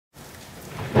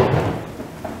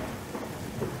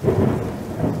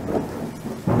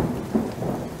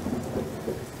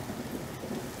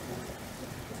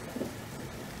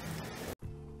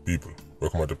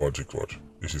Object Watch.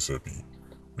 This is Sir P.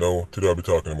 Now, today I'll be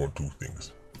talking about two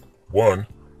things. One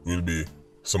will be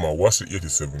some of Wassy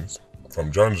 87s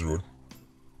from Johns Road.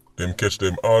 Them catch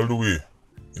them all the way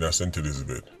in a St.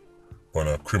 Elizabeth on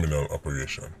a criminal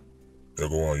operation. They're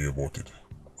going to hear about it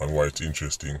and why it's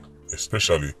interesting,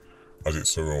 especially as it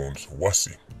surrounds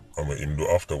Wassy and what him do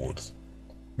afterwards.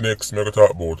 Next, I'm going to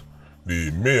talk about the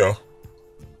mayor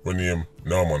named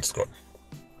Norman Scott,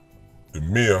 the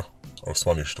mayor of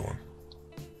Spanish Town.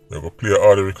 We're going to play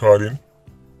all the recording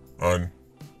and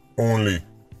only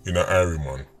in an Irie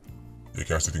man you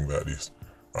can see things like this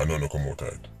and nothing come out of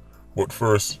it. But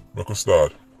first, we could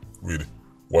start with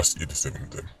Wassy 87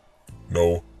 them.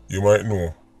 Now, you might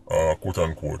know quote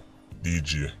unquote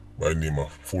DJ by the name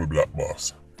of Full Black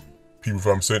Boss. People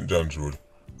from St. John's Road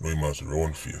know him as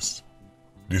Round Face.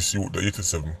 This youth, the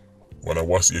 87, one of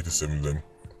Wassy 87 them,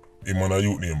 him and a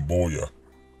youth named Boya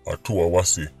are two of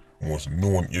Wassy most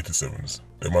known 87s.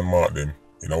 Them and mark them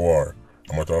in a war.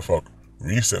 A matter of fact,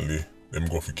 recently them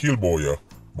go for kill Boya,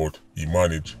 but he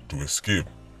managed to escape.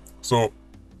 So,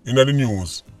 in the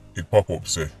news, it pop up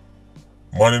say,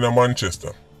 man in a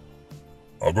Manchester,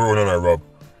 a girl and a rob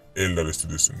elderly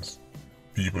citizens.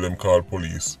 People them call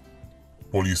police.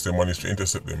 Police them manage to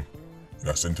intercept them in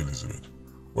a St. Elizabeth.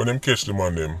 When them catch the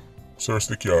man them, search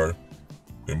the car,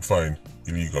 them find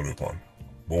illegal weapon.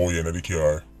 Boy in the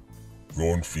car,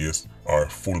 Round Face or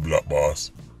Full Black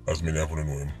Boss, as many of you know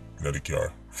him, in the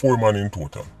car. 4 men in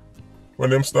total. When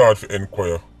them start to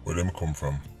inquire where them come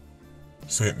from,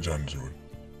 St. John's Road.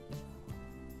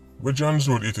 Where John's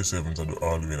Road 87s are do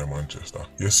all the way in Manchester.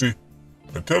 You see,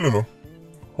 I tell you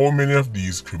how many of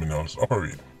these criminals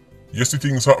operate. You see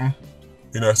things happen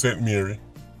in a St. Mary.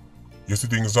 You see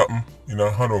things happen in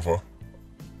a Hanover.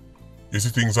 You see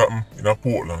things happen in a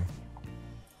Portland.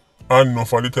 And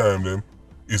enough of the time them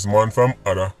is man from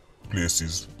other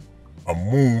places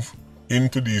and move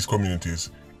into these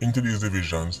communities, into these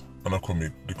divisions and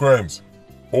commit the crimes.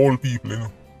 Old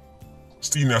people,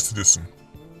 senior citizen,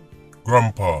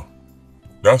 grandpa.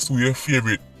 That's who your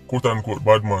favorite quote unquote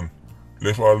bad man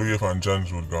left all the way from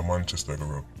John's Road to Manchester to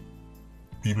rob.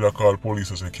 People that call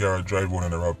police as a car drive on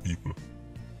and rob people.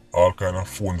 All kind of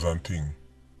phones and things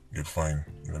get find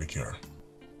in the car.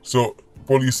 So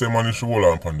police say managed to hold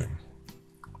on upon them.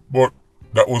 But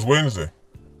that was Wednesday.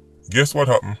 Guess what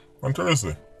happened on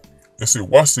Thursday? You see,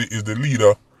 Wassy is the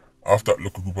leader of that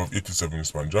local group of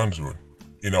 87s from John's Road.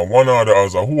 In a one order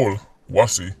as a whole,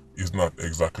 Wassy is not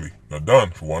exactly not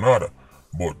done for one order.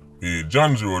 But with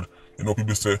John's Road,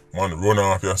 people say, man run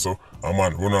off here so, and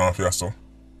man run off here so.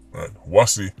 Right.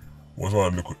 Wassy was one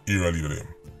of the local area leader them.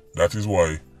 That is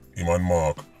why him and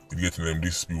Mark is getting them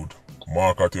dispute.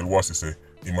 Mark tell Wassy say,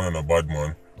 him and a bad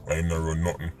man, and him not run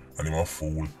nothing, and him a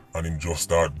fool, and him just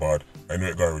start bad. I know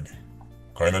it got ready.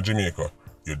 Cause in Jamaica,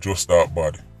 you just start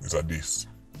bad is at this.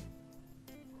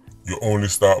 You only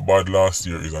start bad last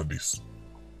year is at this.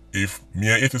 If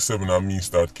me at 87 and me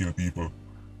start kill people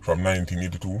from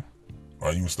 1982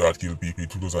 and you start kill people in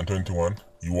 2021,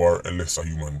 you are a lesser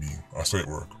human being. That's how it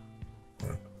works.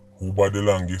 Right? Who bad the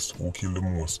longest, who kill the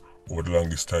most over the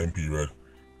longest time period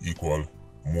equal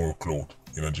more clout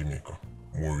in Jamaica,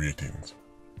 more ratings.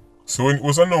 So when it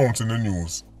was announced in the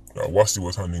news that Wassy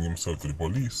was handing himself to the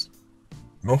police,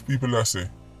 enough people that say,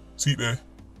 see there,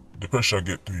 the pressure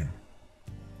get to him.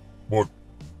 But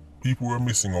people were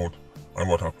missing out on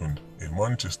what happened in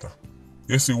Manchester.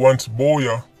 You see, once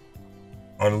Boya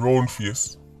and Round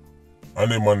Face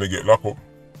and them man they get locked up,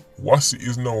 Wassy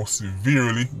is now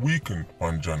severely weakened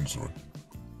on John's Road.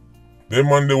 Them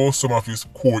man they were some of his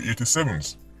core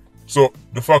 87s. So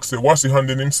the fact that Wassy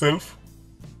handing himself,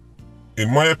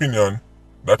 in my opinion,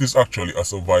 that is actually a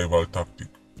survival tactic.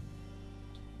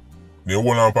 They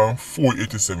won up on 4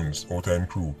 87s out of him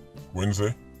crew.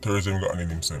 Wednesday, Thursday he got handing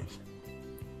himself.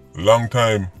 Long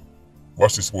time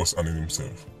Wassy supposed to handing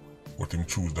himself, but him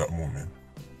choose that moment.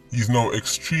 He's now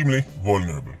extremely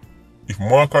vulnerable. If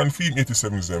Mark and Feet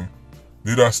 87s them,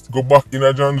 they just go back in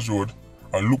a John's Road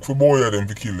and look for Boya them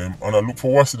to kill them and I look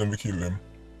for Wassy them to kill them,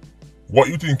 what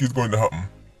you think is going to happen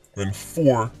when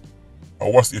 4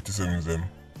 of Wassy 87s them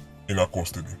in a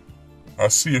custody?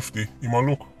 As safety, him a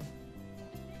look.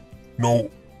 Now,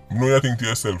 you think to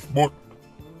yourself, but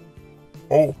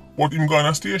him gone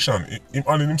a station, him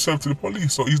handing himself to the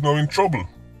police, so he's now in trouble.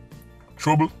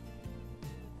 Trouble?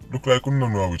 Look like you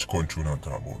don't know which country we're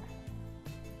talking about.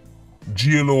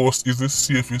 Jail house is the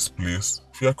safest place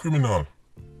for a criminal.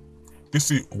 You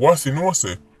see, Wassy knows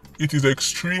say it is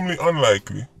extremely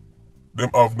unlikely them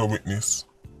have no witness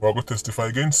who are going to testify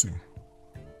against him.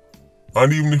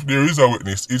 And even if there is a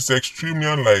witness, it's extremely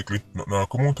unlikely nothing will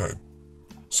come out of him.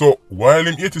 So while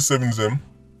him 87s them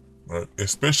right?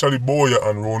 Especially Boya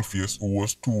and Roundface, who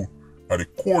was two of the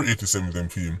core 87s them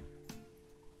for him.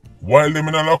 While them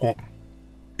in a lock up,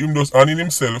 him just hand in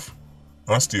himself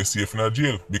and stay safe in a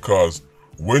jail. Because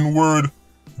when word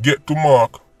get to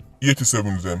Mark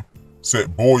 87s them, say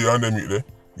Boya and them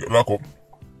get lock up,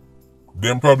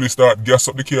 them probably start gas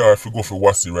up the car if you go for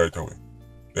Wassy right away.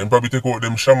 Them probably take out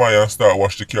them shamay and start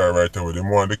wash the car right away. Them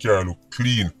want the car look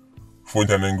clean front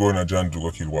and then go in a John to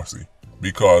go kill Wassy.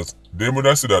 Because they would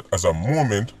have see that as a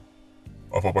moment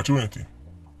of opportunity.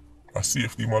 A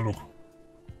safety man look.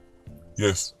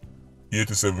 Yes,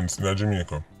 87s in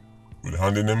Jamaica will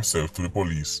hand in themselves to the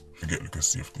police to get like a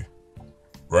safety.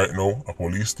 Right now, a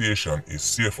police station is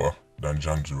safer than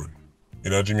John's Road.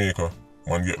 In Jamaica,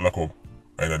 man get locked up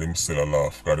and them still a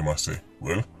laugh because they must say,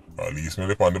 well, at least when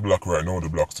they're on the block right now, the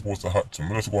block's supposed to hot, so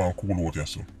let's go and cool out here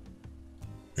soon.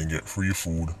 Then get free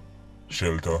food,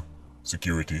 shelter,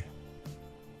 security.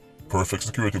 Perfect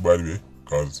security by the way,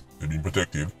 because they're being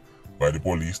protected by the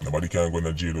police. Nobody can go in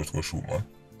the jail to go shoot man.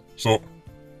 So,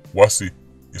 Wassy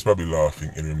is probably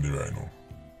laughing in him there right now.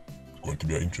 It's going to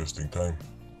be an interesting time.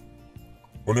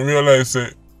 When I realize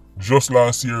that just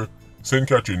last year, St.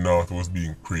 Catherine North was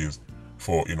being praised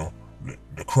for,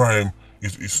 the crime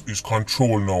is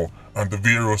controlled now and the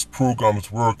various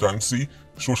programs worked, and see,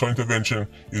 social intervention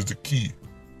is the key.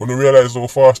 When I realize how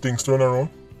fast things turn around,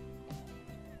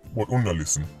 but under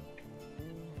listen.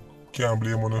 Can't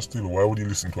blame on us still. Why would you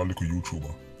listen to a little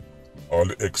YouTuber? All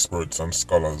the experts and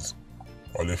scholars,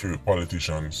 all the favorite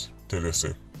politicians tell us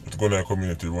say, let's go in a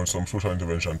community, run some social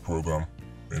intervention program,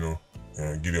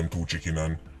 give them 2 chicken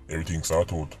and everything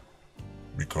sort out.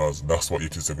 Because that's what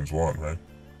 87s want, right?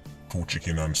 2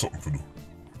 chicken and something to do,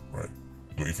 right?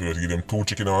 So if you just give them 2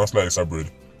 chicken and a slice of bread,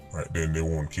 right, then they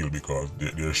won't kill because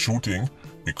they're shooting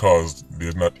because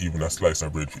there's not even a slice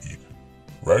of bread to eat,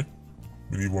 right?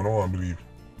 Believe or no, believe.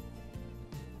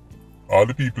 All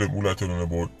the people who are telling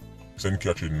about St.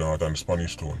 Catherine North and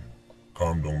Spanish Town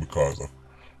calm down because of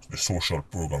the social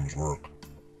programs work.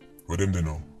 Where them they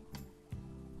know?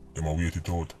 Them are wait it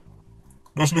out.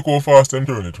 Just look how fast them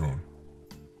turn it around.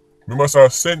 Remember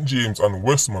St. James and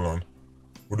Westmoreland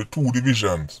were the 2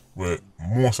 divisions where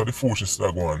most of the forces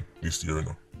are going this year.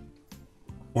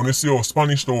 When you see how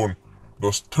Spanish Town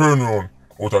just turn around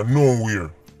out of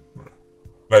nowhere,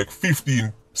 like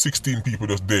 15, 16 people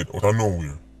just dead out of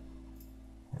nowhere.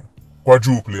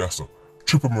 Quadruple yasso,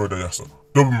 triple murder yasso,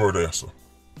 double murder yasso.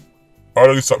 All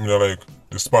of this happened in like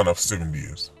the span of 7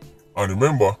 days. And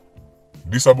remember,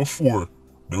 this is before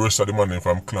the rest of the men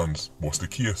from clans bust the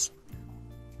case.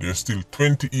 There's still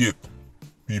 28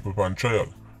 people on trial.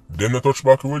 Them not touch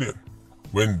back road yet.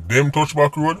 When them touch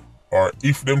back road, or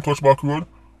if them touch back road,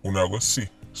 we're not going to see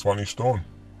Spanish Town.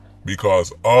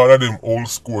 Because all of them old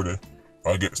score there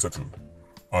are get settled.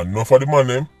 And enough of the man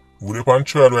them who they on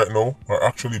trial right now are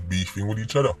actually beefing with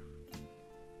each other.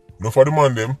 Enough of the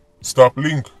man them stop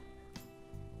link.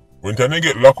 When time they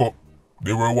get locked up,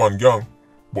 they were one gang.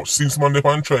 But since man they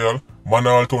on trial, man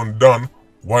all turn done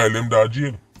while them da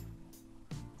jail.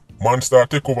 Man start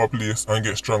take over place and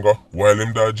get stronger while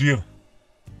them da jail.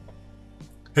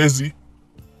 Hezi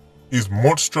is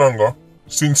much stronger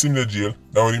since in the jail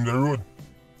than when in the road.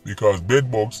 Because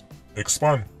bed bugs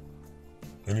expand.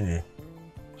 Anyway,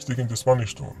 sticking to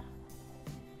Spanish Town.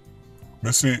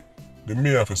 Let's see the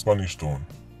mayor of Spanish Town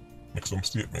make some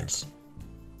statements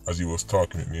as he was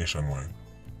talking it nationwide.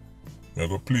 I'm going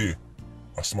to play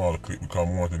a small clip because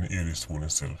I want to hear this for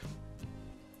himself.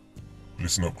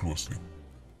 Listen up closely.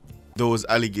 Those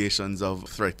allegations of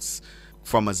threats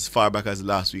from as far back as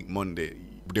last week Monday,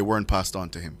 they weren't passed on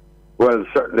to him? Well,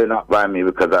 certainly not by me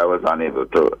because I was unable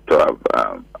to have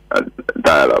a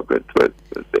dialogue with the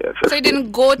SSP. So you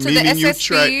didn't go to meaning the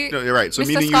SSP? No, you're right. So Mr.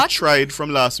 meaning Scott? you tried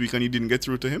from last week and you didn't get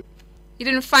through to him? You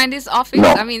didn't find his office? No.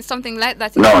 I mean, something like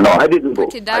that. No, I didn't go.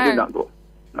 Pretty I dire. did not go.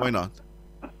 No. Why not?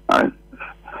 I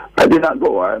did not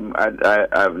go.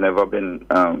 I've never been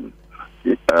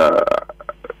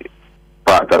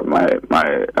part of my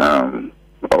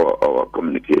our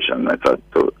communication method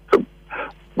to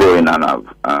go in and have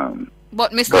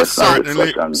But Mr. Scott,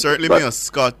 Certainly,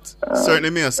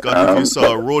 Mayor Scott, if you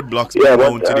saw roadblocks being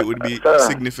mounted, it would be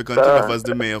significant enough as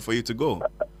the mayor for you to go.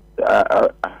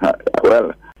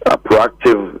 Well, a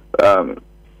proactive,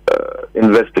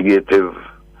 investigative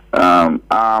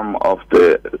arm of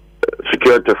the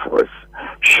security force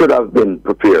should have been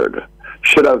prepared,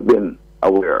 should have been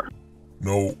aware.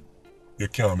 No, you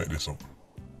can't make this up.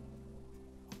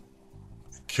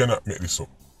 You cannot make this up.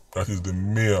 That is the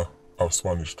mayor of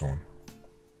Spanish Town.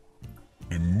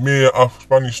 The mayor of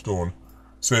Spanish Town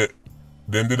say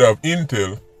them did have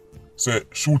intel say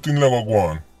shooting never go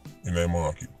on in the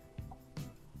market.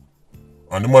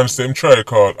 And the man say him try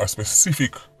call a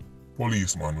specific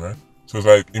policeman, right? So it's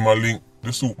like him a link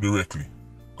the soup directly.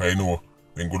 Cause you know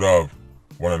they could have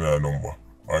one another number.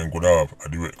 Or he could have a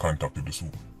direct contact with the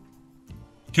soup.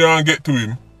 Can't get to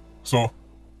him. So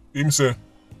him say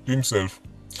to himself,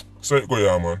 so it go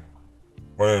here, man.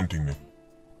 What am I thinking?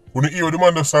 When you hear what the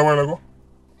man just said a while ago?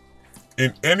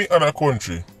 In any other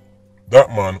country, that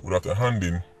man would have to hand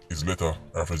in his letter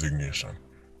of resignation.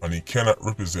 And he cannot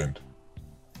represent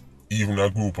even a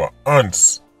group of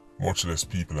ants, much less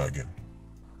people again.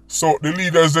 So the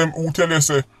leaders them who tell you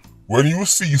say, when you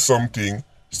see something,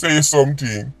 say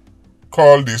something,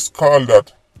 call this, call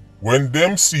that. When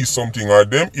them see something or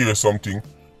them hear something,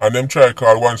 and them try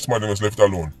call one somebody was left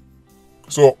alone.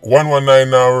 So 119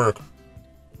 now work.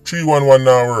 311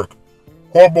 now work.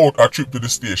 How about a trip to the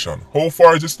station? How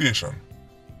far is the station?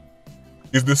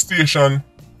 Is the station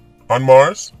on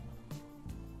Mars?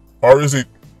 Or is it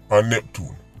on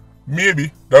Neptune?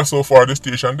 Maybe that's how far the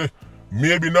station there.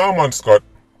 Maybe Norman Scott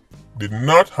did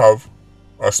not have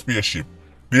a spaceship.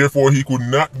 Therefore he could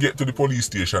not get to the police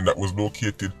station that was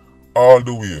located all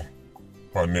the way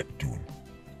on Neptune.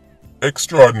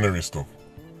 Extraordinary stuff.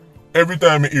 Every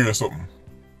time I hear something,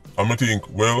 I'm going to think,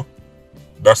 well,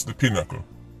 that's the pinnacle.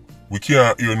 We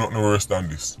can't hear nothing worse than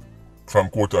this from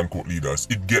quote-unquote leaders.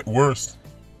 It get worse.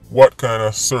 What kind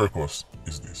of circus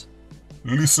is this?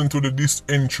 Listen to the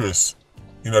disinterest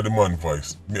in the man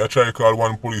voice. Me I try to call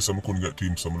one police and I couldn't get to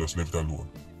him, so I just left alone.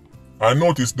 I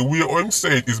notice the way him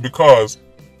say it is because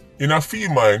in a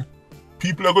field mind,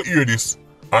 people are going to hear this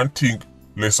and think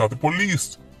less of the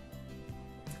police.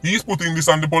 He's putting this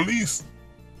on the police.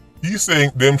 He's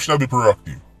saying them should be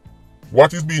proactive.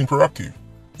 What is being proactive?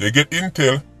 They get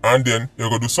intel and then you're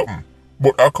going to do something.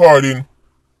 But according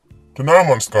to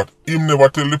Norman Scott, him never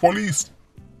tell the police.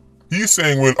 He's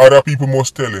saying, well, other people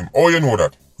must tell him. Oh, you know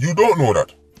that. You don't know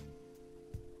that.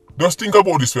 Just think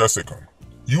about this for a second.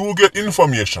 You will get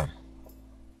information.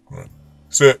 Right.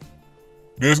 Say,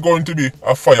 there's going to be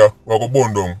a fire or go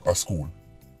burn down a school.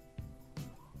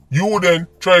 You will then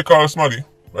try to call somebody,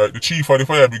 like the chief of the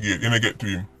fire brigade, and you get to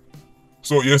him.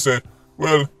 So you say,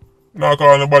 well, not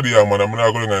call nobody here, man. I'm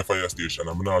not going to the fire station.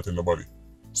 I'm not telling nobody.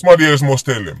 Somebody else must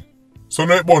tell them. So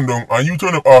now it burn down and you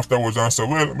turn up afterwards and say,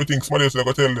 well, I think somebody else is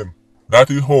going to tell them. That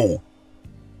is how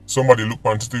somebody look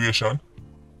on the situation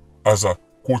as a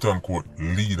quote-unquote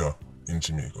leader in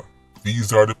Jamaica.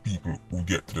 These are the people who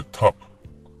get to the top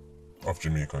of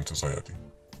Jamaican society.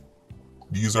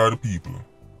 These are the people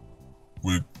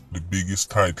with the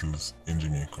biggest titles in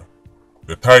Jamaica.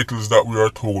 The titles that we are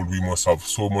told we must have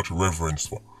so much reverence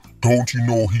for. Don't you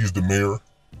know he's the mayor?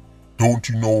 Don't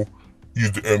you know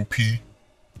he's the MP?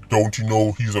 Don't you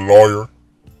know he's a lawyer?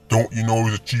 Don't you know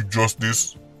he's a chief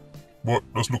justice? But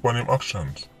just look at them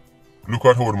actions. Look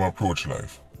at how them approach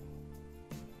life.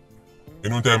 You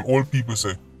know time old people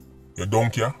say, you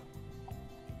don't care?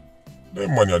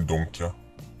 Them man you don't care.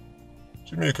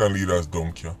 Jamaican leaders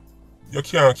don't care. You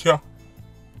can't care.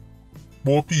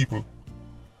 Both people.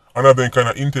 And have them kind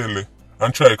of intel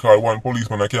and try to call one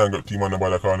policeman I can't get team and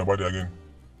nobody call nobody again.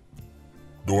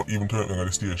 Don't even turn up at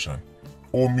the station.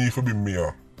 Oh me for be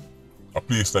mayor. A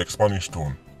place like Spanish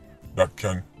Town that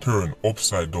can turn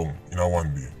upside down in a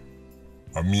one day.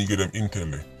 And me get them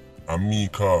intel and me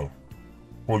call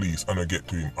police and I get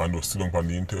to him and just sit down on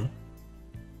the intel.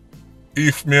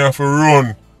 If me have to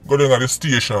run, go down at the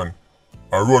station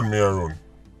and run me and run.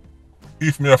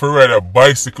 If me have to ride a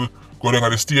bicycle, go down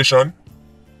at the station,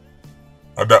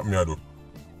 that me I do.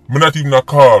 Me not even a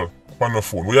call on the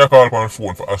phone. Where you call on the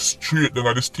phone for a straight down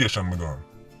at the station me gone.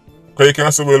 Because you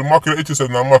can say, well, Mackerel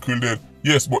 87 and Mackerel dead.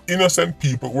 Yes, but innocent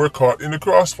people were caught in the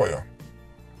crossfire.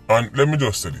 And let me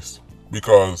just say this,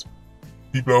 because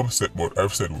people are upset, but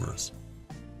I've said worse.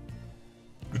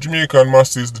 The Jamaican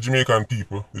masses, the Jamaican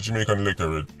people, the Jamaican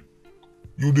electorate,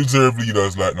 you deserve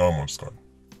leaders like Norman Scott.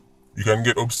 You can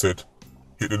get upset,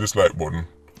 hit the dislike button,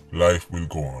 life will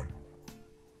go on.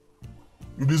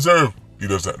 You deserve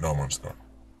leaders like Norman Scott.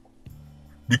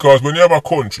 Because when you have a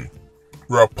country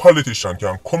where a politician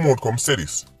can come say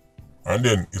this, and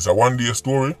then it's a one-day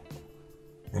story,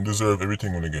 you deserve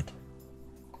everything when you get.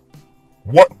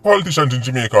 What politicians in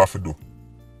Jamaica have to do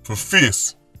to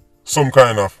face some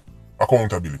kind of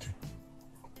accountability?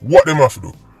 What them have to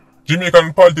do?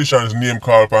 Jamaican politicians name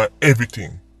call upon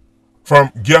everything.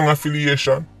 From gang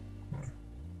affiliation,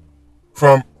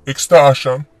 from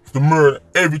extortion, to murder,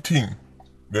 everything.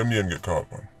 Them name get called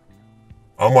upon.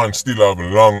 A man still have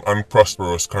long and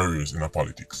prosperous careers in the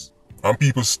politics. And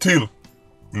people still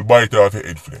will bite off your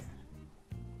head for them.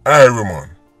 Irie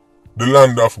man, the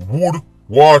land of wood,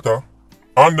 water,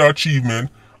 underachievement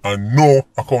and no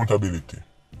accountability.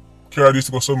 carry this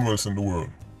to go somewhere else in the world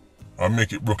and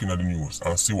make it broke in the news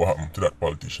and see what happened to that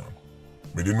politician.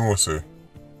 But they know say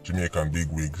Jamaican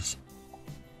bigwigs,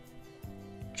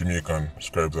 Jamaican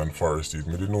scribes and Pharisees,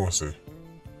 me they know say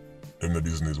them the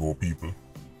business about people.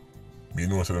 Me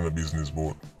know say them the business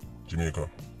about Jamaica.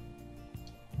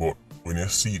 But when you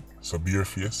see it so bare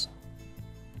face,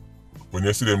 when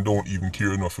you see them don't even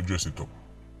care enough to dress it up,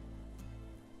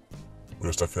 we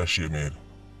just have to shame head.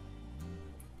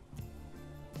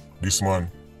 This man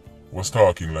was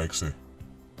talking like say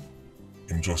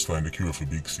him just find the cure for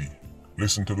Big C.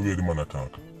 Listen to the way the man attack.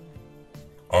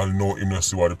 I'll know him not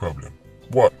see what the problem.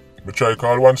 What? Me try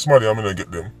call one smarty and me not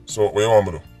get them. So what you want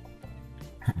me to do?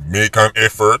 Make an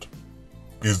effort?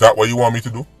 Is that what you want me to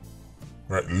do?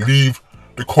 Right? Leave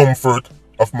the comfort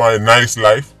of my nice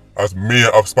life as mayor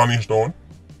of Spanish Town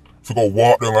to go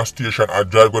walk down a station or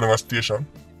drive down a station?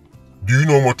 Do you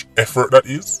know how much effort that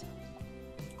is?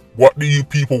 What do you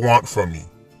people want from me?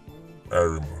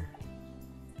 Harry, man.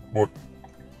 But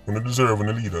when they deserve when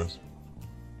the leaders,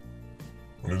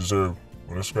 when they deserve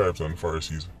when the scribes and the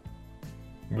Pharisees,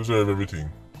 they deserve everything.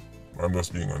 I'm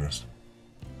just being honest.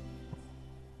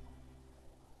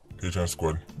 Ketch and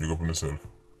squad, big up on yourself.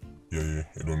 Yeah,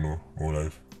 you don't know, more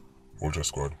life. Ultra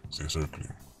squad, stay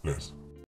circling. Bless.